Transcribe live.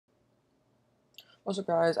What's up,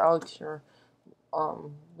 guys? Alex here,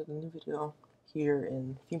 with a new video here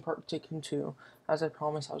in Theme Park Tycoon 2. As I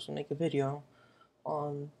promised, I was gonna make a video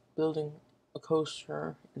on building a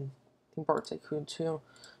coaster in Theme Park Tycoon 2.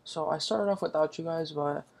 So I started off without you guys,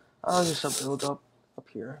 but I'll just build up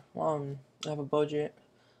here. I have a budget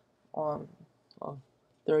on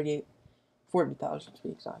 38, 40,000 to be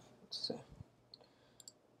exact. Let's say.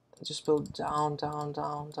 I just build down, down,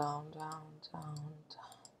 down, down, down, down, down.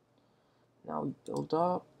 Now we build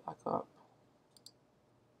up, back up.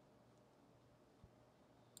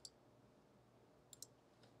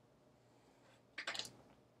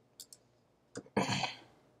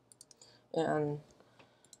 And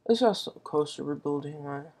it's just a coaster we're building.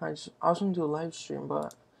 I was gonna do a live stream,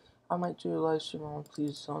 but I might do a live stream on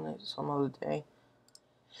Please Donate some other day.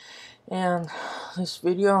 And this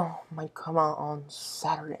video might come out on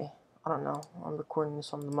Saturday. I don't know. I'm recording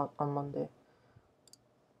this on Monday.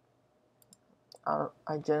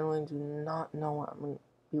 I genuinely do not know what I'm gonna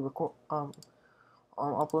be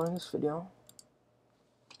uploading this video.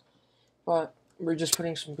 But we're just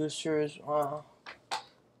putting some boosters,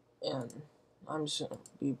 and I'm just gonna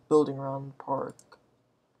be building around the park.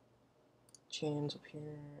 Chains up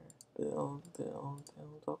here, build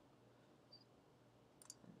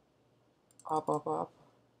up, up,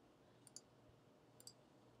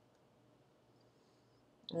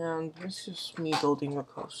 and it's just me building a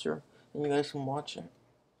coaster, and you guys can watch it.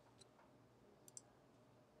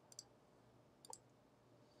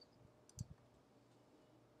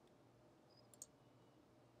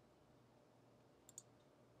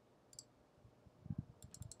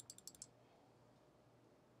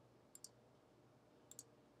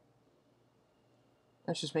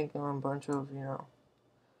 It's just making a bunch of, do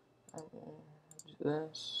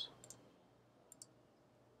this.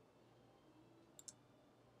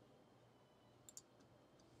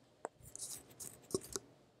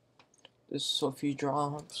 This is a few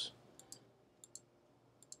drops.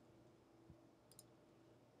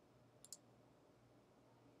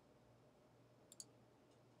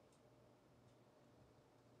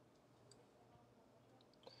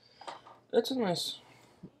 It's a nice,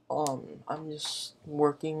 I'm just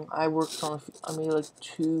working. I worked on, I made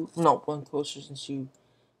like one coaster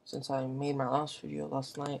since I made my last video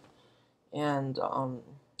last night. And,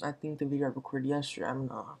 I think the video I recorded yesterday, I'm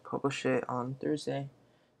gonna publish it on Thursday,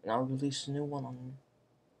 and I'll release a new one on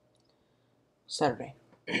Saturday.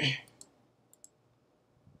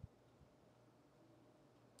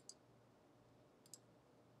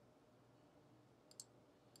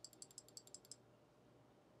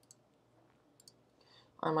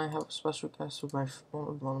 I might have a special guest with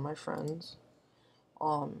one of my friends,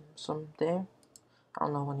 someday. I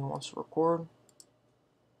don't know when he wants to record.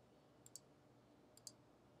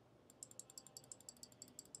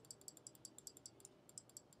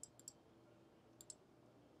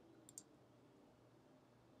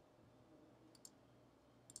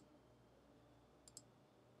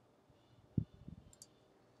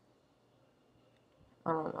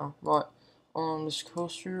 I don't know, but, this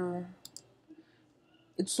coaster,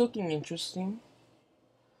 it's looking interesting.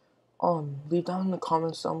 Leave down in the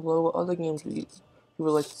comments down below what other games you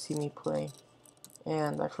would like to see me play.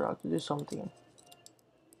 And I forgot to do something.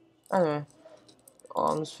 Anyway,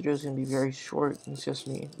 this video is gonna be very short. It's just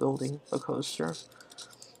me building a coaster.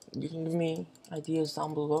 You can give me ideas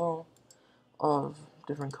down below of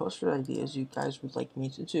different coaster ideas you guys would like me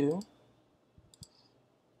to do.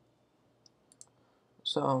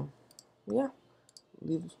 So, yeah,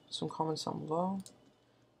 leave some comments down below,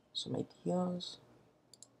 some ideas.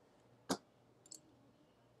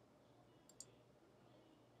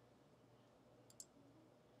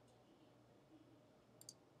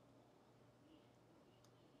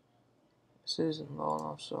 This isn't low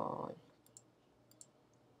enough, so like.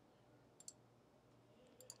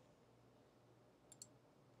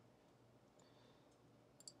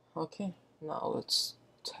 Okay, now let's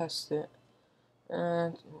test it.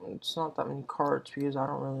 And it's not that many carts because I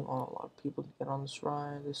don't really want a lot of people to get on this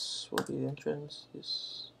ride. This will be the entrance.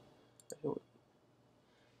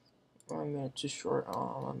 I made it too short.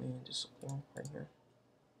 I made just something right here.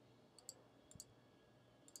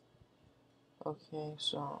 Okay,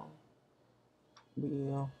 so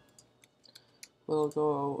we'll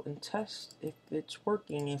go and test if it's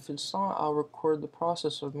working. If it's not, I'll record the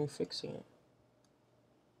process of me fixing it.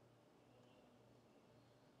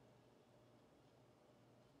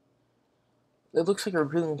 It looks like a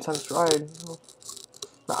really intense ride.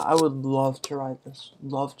 I would love to ride this.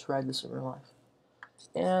 Love to ride this in real life.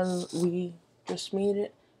 And we just made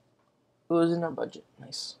it. It was in our budget.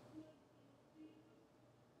 Nice.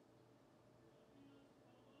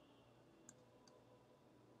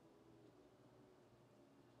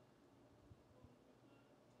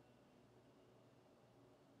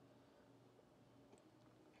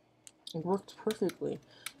 It worked perfectly.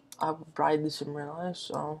 I would ride this in real life,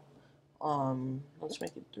 so let's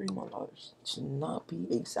make it $31 to not be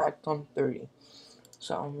exact on 30.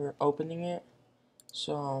 So we're opening it.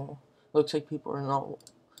 So looks like people are not.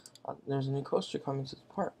 There's a new coaster coming to the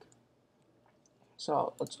park.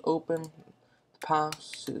 So let's open the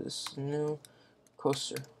pass to this new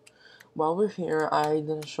coaster. While we're here, I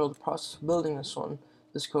didn't show the process of building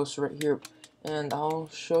this coaster right here, and I'll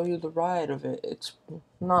show you the ride of it. It's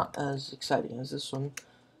not as exciting as this one,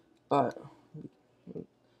 but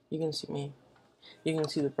you can see me. You can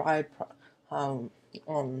see the ride on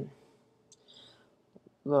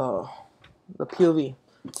the POV.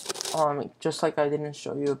 Just like I didn't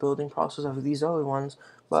show you a building process of these other ones,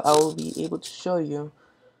 but I will be able to show you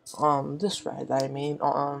this ride that I made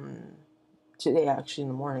today, actually in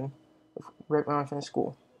the morning, right when I finished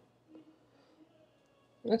school.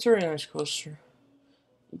 It's a very nice coaster.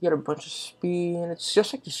 You get a bunch of speed, and it's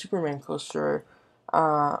just like the Superman coaster.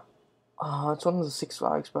 Uh, it's one of the Six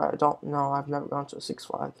Flags, but I don't know. I've never gone to a Six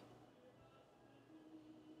Flags.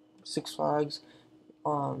 Six Flags.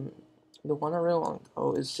 Um, the one I really want to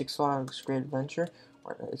go is Six Flags Great Adventure,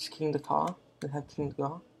 where it's King the Ka. They have King the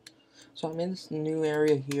Ka. So I made this new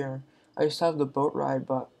area here. I used to have the boat ride,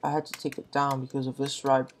 but I had to take it down because of this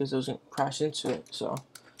ride because it was going to crash into it. So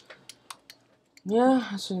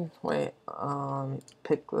yeah, wait.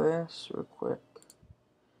 Pick this real quick.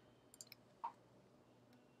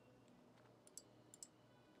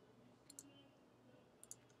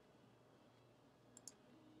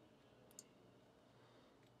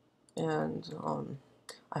 And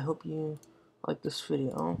I hope you like this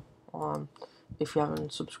video. If you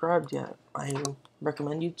haven't subscribed yet, I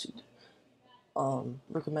recommend you to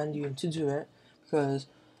do it because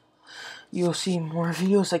you'll see more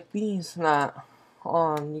videos like these that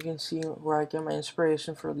you can see where I get my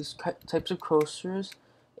inspiration for these types of coasters.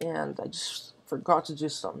 And I just forgot to do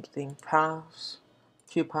something. Paths,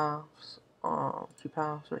 Q paths,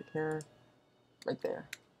 right here, right there.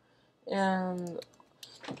 And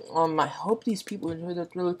I hope these people enjoy the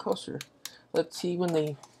roller coaster. Let's see when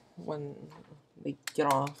they get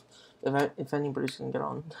off, if anybody's gonna get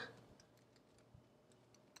on.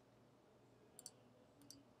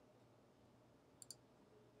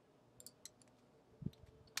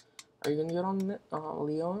 Are you gonna get on it,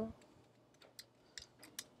 Leo?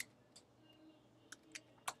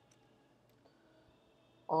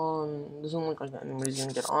 Doesn't look like anybody's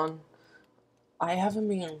gonna get on. I haven't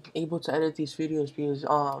been able to edit these videos because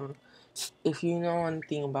if you know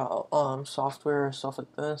anything about software or stuff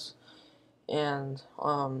like this, and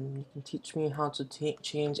you can teach me how to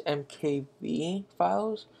change MKV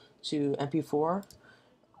files to MP4.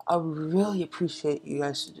 I would really appreciate you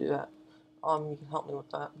guys to do that. You can help me with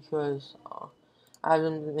that because I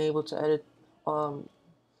haven't been able to edit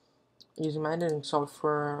using my editing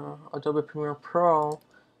software, Adobe Premiere Pro,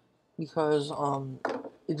 because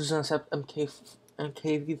it doesn't accept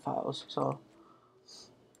MKV files. So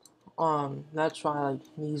that's why like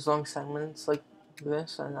these long segments like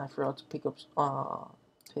this, and I forgot to pick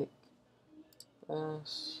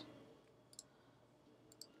this.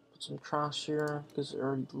 Put some trash here because they're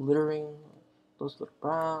already littering those little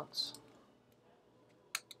brats.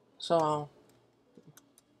 So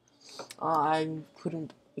I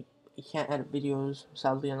can't edit videos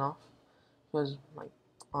sadly enough because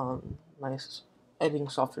my editing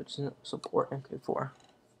software doesn't support MK4.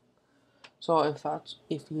 So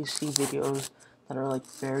if you see videos that are like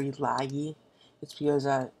very laggy, it's because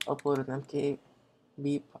I uploaded MKV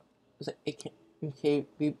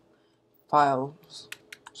MKV files,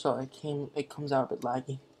 so it comes out a bit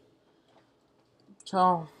laggy.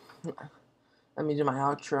 So let me do my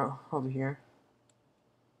outro over here.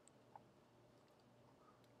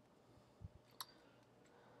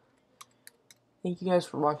 Thank you guys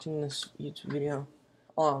for watching this YouTube video.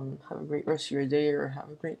 Have a great rest of your day or have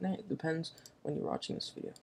a great night. Depends when you're watching this video.